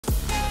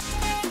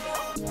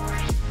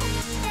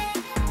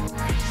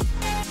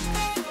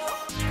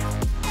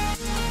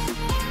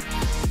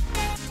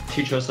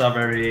teachers are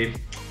very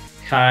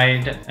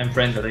kind and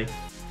friendly.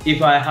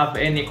 If I have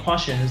any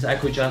questions, I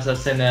could just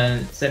send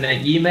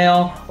an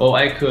email, or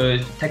I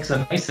could text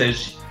a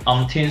message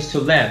on Teams to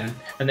them,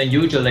 and they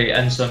usually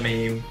answer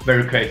me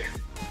very quick.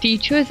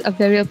 Teachers are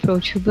very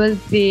approachable.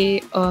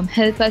 They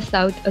help us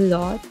out a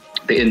lot.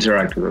 They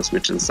interact with us,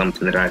 which is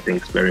something that I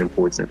think is very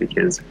important,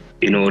 because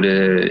in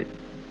order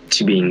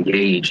to be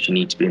engaged, you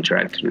need to be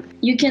interacted with.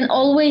 You can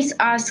always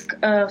ask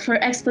for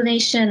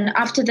explanation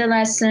after the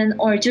lesson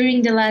or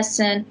during the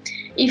lesson.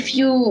 If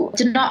you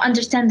do not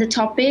understand the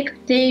topic,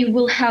 they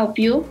will help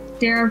you.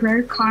 They are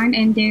very kind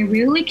and they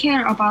really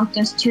care about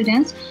the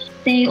students.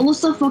 They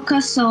also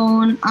focus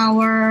on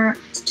our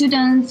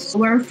students'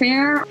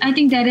 welfare. I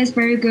think that is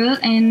very good,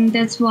 and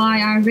that's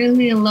why I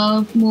really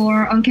love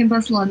more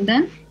OnCampus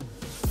London.